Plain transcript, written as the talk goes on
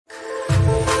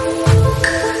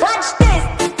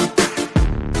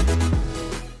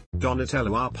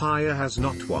Donatello Arpaia has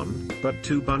not one, but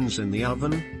two buns in the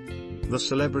oven. The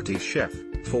celebrity chef,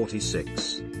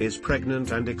 46, is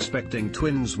pregnant and expecting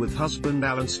twins with husband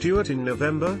Alan Stewart in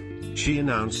November, she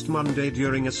announced Monday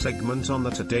during a segment on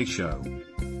The Today Show.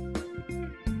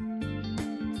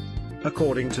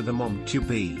 According to the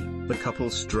mom-to-be, the couple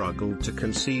struggled to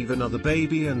conceive another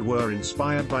baby and were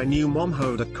inspired by new mom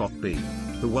Hoda Kotb,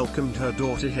 who welcomed her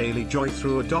daughter Haley Joy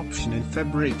through adoption in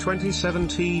February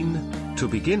 2017, to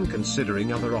begin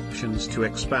considering other options to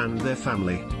expand their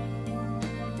family.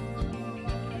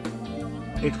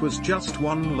 It was just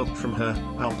one look from her,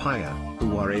 Arpaia,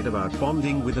 who worried about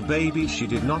bonding with a baby she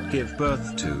did not give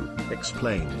birth to,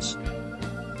 explains.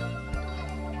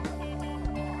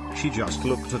 She just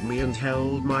looked at me and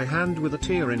held my hand with a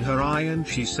tear in her eye and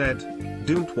she said,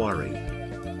 "Don't worry.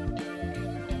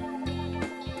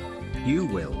 You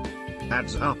will."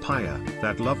 Adds Arpaia,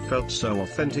 "That love felt so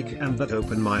authentic and that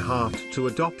opened my heart to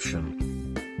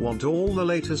adoption." Want all the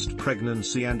latest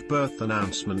pregnancy and birth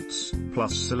announcements,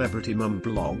 plus celebrity mum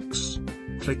blogs?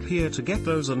 Click here to get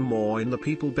those and more in the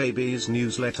People Babies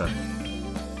newsletter.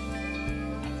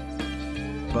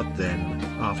 But then,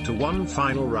 after one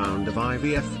final round of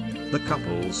IVF, the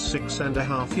couple's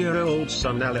 6.5-year-old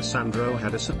son Alessandro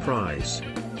had a surprise.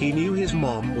 He knew his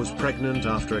mom was pregnant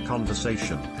after a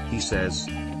conversation, he says,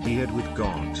 he had with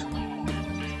God.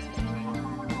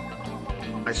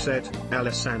 "I said,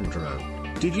 Alessandro,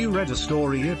 did you read a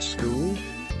story at school?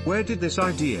 Where did this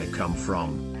idea come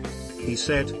from?" He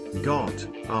said, "God,"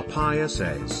 Arpaia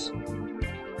says.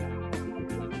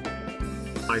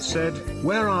 "I said,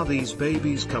 where are these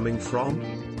babies coming from?"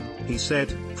 He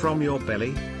said, "From your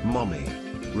belly, mommy."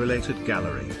 Related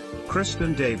gallery,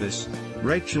 Kristen Davis,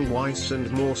 Rachel Weisz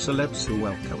and more celebs who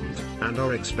welcomed, and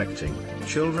are expecting,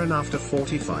 children after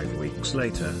 45 weeks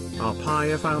later,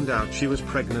 Arpaia found out she was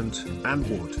pregnant, and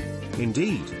would,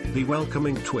 indeed, be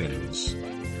welcoming twins.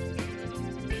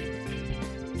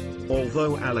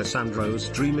 Although Alessandro's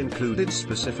dream included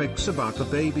specifics about the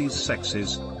baby's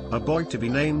sexes, a boy to be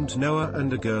named Noah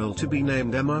and a girl to be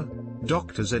named Emma,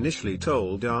 doctors initially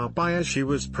told Arpaia she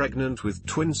was pregnant with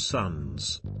twin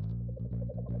sons.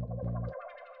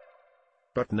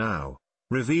 But now,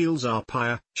 reveals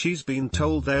Arpaia, she's been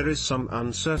told there is some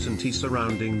uncertainty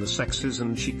surrounding the sexes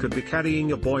and she could be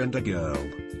carrying a boy and a girl.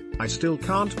 "I still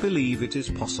can't believe it is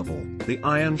possible," the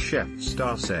Iron Chef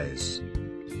star says.